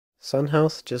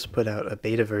Sunhouse just put out a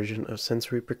beta version of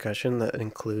Sensory Percussion that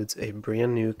includes a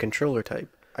brand new controller type.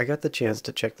 I got the chance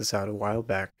to check this out a while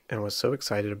back and was so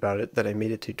excited about it that I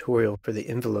made a tutorial for the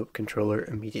envelope controller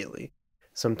immediately.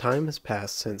 Some time has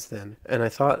passed since then, and I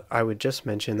thought I would just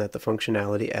mention that the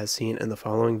functionality as seen in the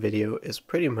following video is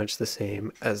pretty much the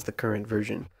same as the current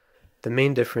version. The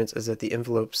main difference is that the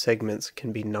envelope segments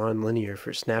can be non-linear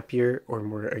for snappier or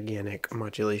more organic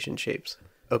modulation shapes.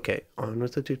 Okay, on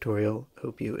with the tutorial.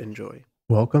 Hope you enjoy.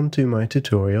 Welcome to my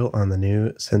tutorial on the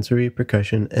new Sensory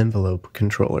Percussion envelope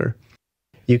controller.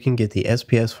 You can get the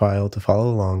SPS file to follow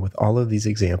along with all of these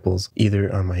examples either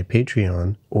on my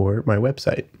Patreon or my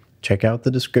website. Check out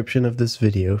the description of this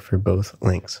video for both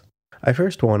links. I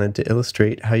first wanted to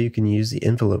illustrate how you can use the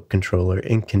envelope controller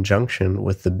in conjunction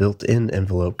with the built-in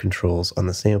envelope controls on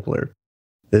the sampler.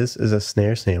 This is a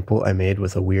snare sample I made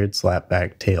with a weird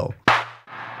slapback tail.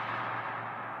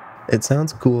 It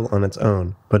sounds cool on its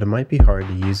own, but it might be hard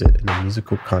to use it in a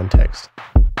musical context.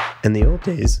 In the old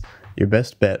days, your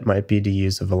best bet might be to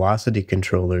use a velocity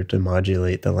controller to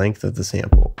modulate the length of the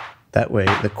sample. That way,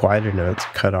 the quieter notes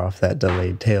cut off that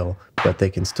delayed tail, but they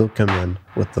can still come in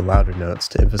with the louder notes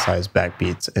to emphasize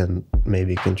backbeats and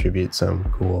maybe contribute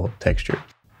some cool texture.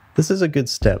 This is a good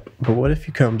step, but what if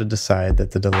you come to decide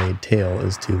that the delayed tail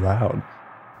is too loud?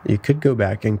 You could go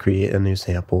back and create a new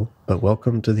sample, but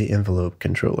welcome to the envelope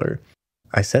controller.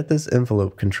 I set this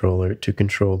envelope controller to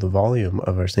control the volume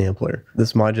of our sampler.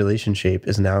 This modulation shape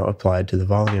is now applied to the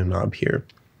volume knob here.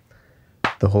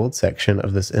 The hold section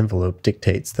of this envelope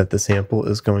dictates that the sample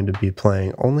is going to be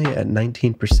playing only at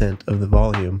 19% of the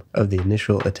volume of the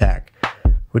initial attack,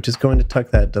 which is going to tuck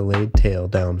that delayed tail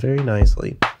down very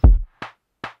nicely.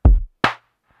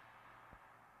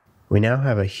 We now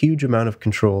have a huge amount of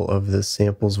control of this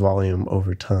sample's volume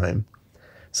over time.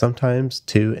 Sometimes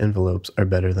two envelopes are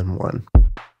better than one.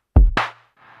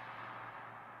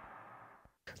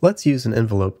 Let's use an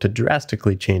envelope to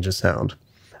drastically change a sound.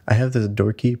 I have this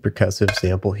dorky percussive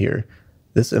sample here.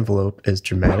 This envelope is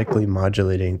dramatically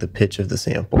modulating the pitch of the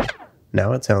sample.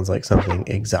 Now it sounds like something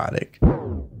exotic.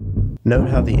 Note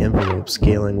how the envelope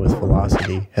scaling with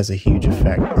velocity has a huge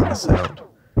effect on the sound.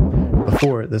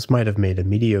 Before, this might have made a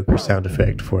mediocre sound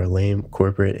effect for a lame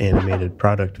corporate animated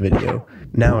product video.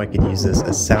 Now I could use this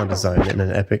as sound design in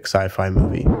an epic sci-fi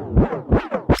movie.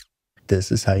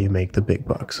 This is how you make the big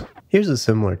bucks. Here's a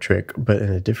similar trick, but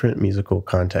in a different musical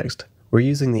context. We're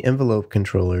using the envelope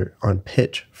controller on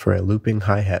pitch for a looping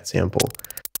hi-hat sample.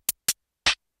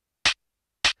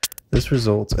 This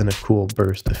results in a cool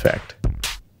burst effect.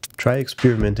 Try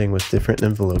experimenting with different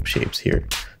envelope shapes here.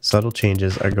 Subtle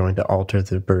changes are going to alter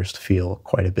the burst feel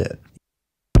quite a bit.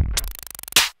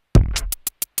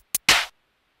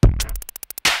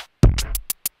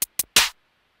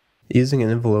 Using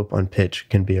an envelope on pitch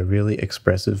can be a really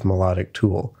expressive melodic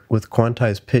tool. With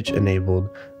quantized pitch enabled,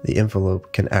 the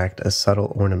envelope can act as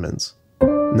subtle ornaments.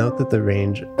 Note that the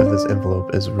range of this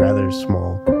envelope is rather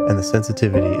small and the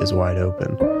sensitivity is wide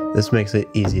open. This makes it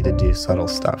easy to do subtle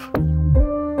stuff.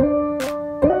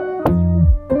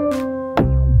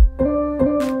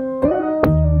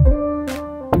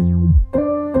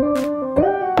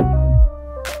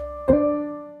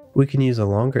 We can use a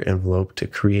longer envelope to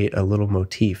create a little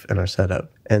motif in our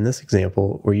setup. In this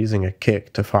example, we're using a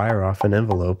kick to fire off an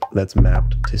envelope that's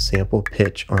mapped to sample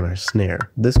pitch on our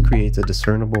snare. This creates a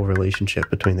discernible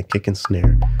relationship between the kick and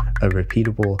snare, a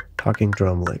repeatable talking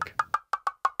drum lick.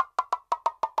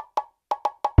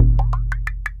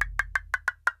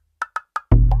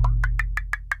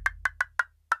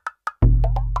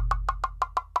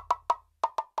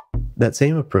 That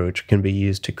same approach can be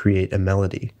used to create a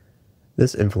melody.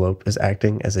 This envelope is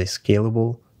acting as a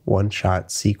scalable,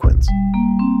 one-shot sequence.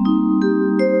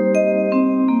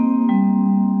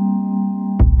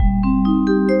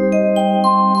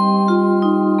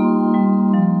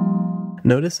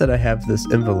 Notice that I have this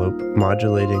envelope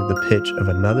modulating the pitch of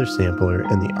another sampler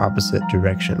in the opposite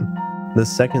direction.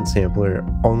 This second sampler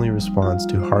only responds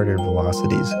to harder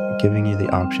velocities, giving you the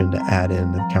option to add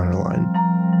in the counterline.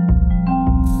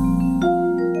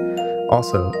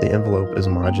 Also, the envelope is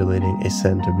modulating a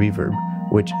send to reverb,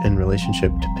 which in relationship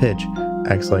to pitch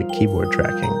acts like keyboard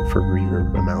tracking for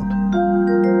reverb amount.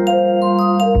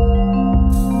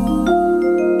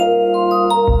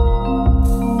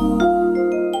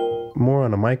 More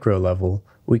on a micro level,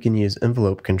 we can use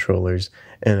envelope controllers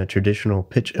in a traditional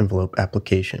pitch envelope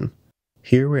application.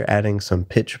 Here we're adding some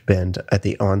pitch bend at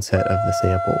the onset of the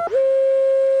sample.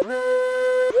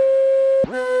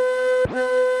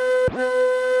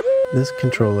 This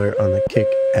controller on the kick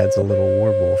adds a little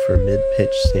warble for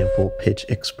mid-pitch sample pitch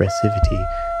expressivity,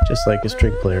 just like a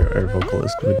string player or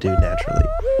vocalist would do naturally.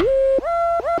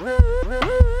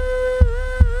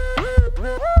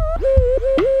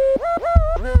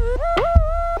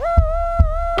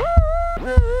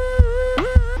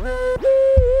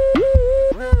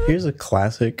 a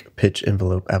classic pitch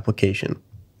envelope application.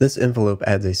 This envelope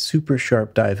adds a super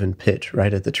sharp dive in pitch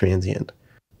right at the transient.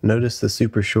 Notice the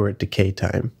super short decay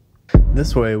time.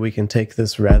 This way we can take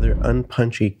this rather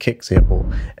unpunchy kick sample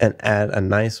and add a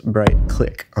nice bright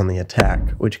click on the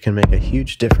attack, which can make a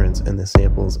huge difference in the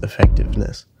sample's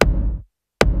effectiveness.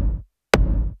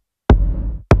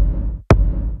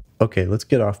 Okay, let's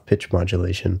get off pitch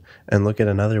modulation and look at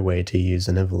another way to use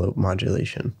an envelope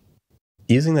modulation.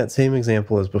 Using that same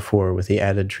example as before with the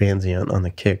added transient on the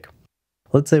kick,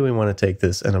 let's say we want to take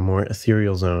this in a more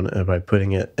ethereal zone by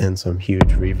putting it in some huge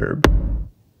reverb.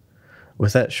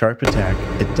 With that sharp attack,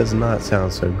 it does not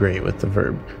sound so great with the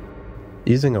verb.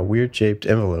 Using a weird shaped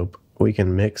envelope, we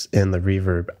can mix in the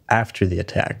reverb after the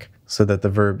attack, so that the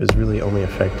verb is really only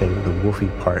affecting the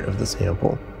woofy part of the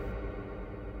sample.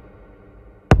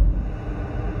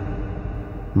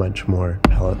 Much more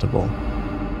palatable.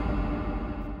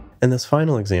 In this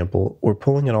final example, we're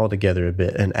pulling it all together a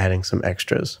bit and adding some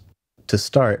extras. To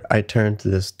start, I turned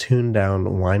this tuned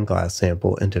down wine glass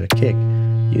sample into a kick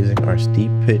using our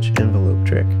steep pitch envelope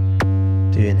trick.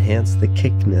 To enhance the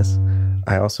kickness,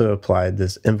 I also applied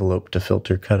this envelope to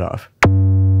filter cutoff.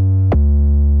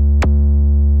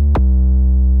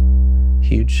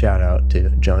 Huge shout out to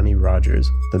Johnny Rogers,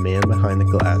 the man behind the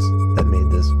glass that made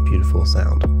this beautiful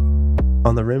sound.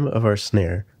 On the rim of our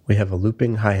snare, we have a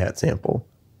looping hi-hat sample.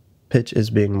 Pitch is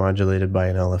being modulated by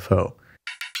an LFO.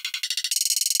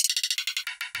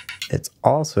 It's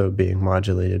also being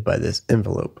modulated by this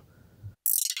envelope.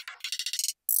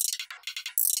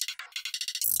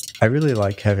 I really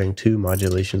like having two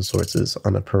modulation sources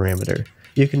on a parameter.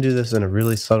 You can do this in a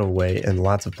really subtle way in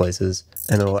lots of places,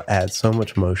 and it will add so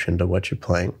much motion to what you're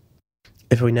playing.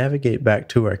 If we navigate back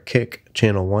to our kick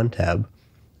channel 1 tab,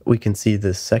 we can see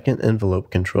this second envelope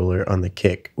controller on the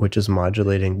kick, which is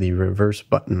modulating the reverse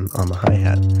button on the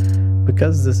hi-hat.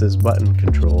 Because this is button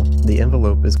control, the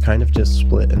envelope is kind of just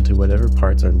split into whatever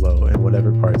parts are low and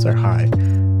whatever parts are high.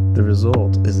 The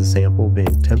result is a sample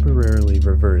being temporarily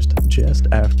reversed just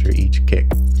after each kick.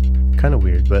 Kinda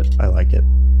weird, but I like it.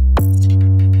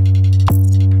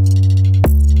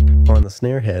 On the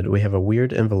snare head, we have a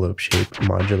weird envelope shape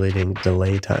modulating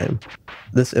delay time.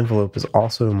 This envelope is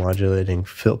also modulating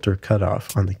filter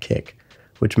cutoff on the kick,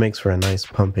 which makes for a nice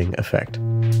pumping effect.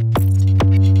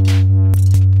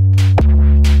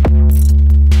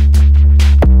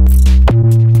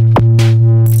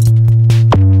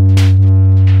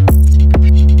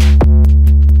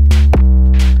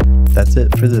 That's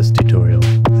it for this tutorial.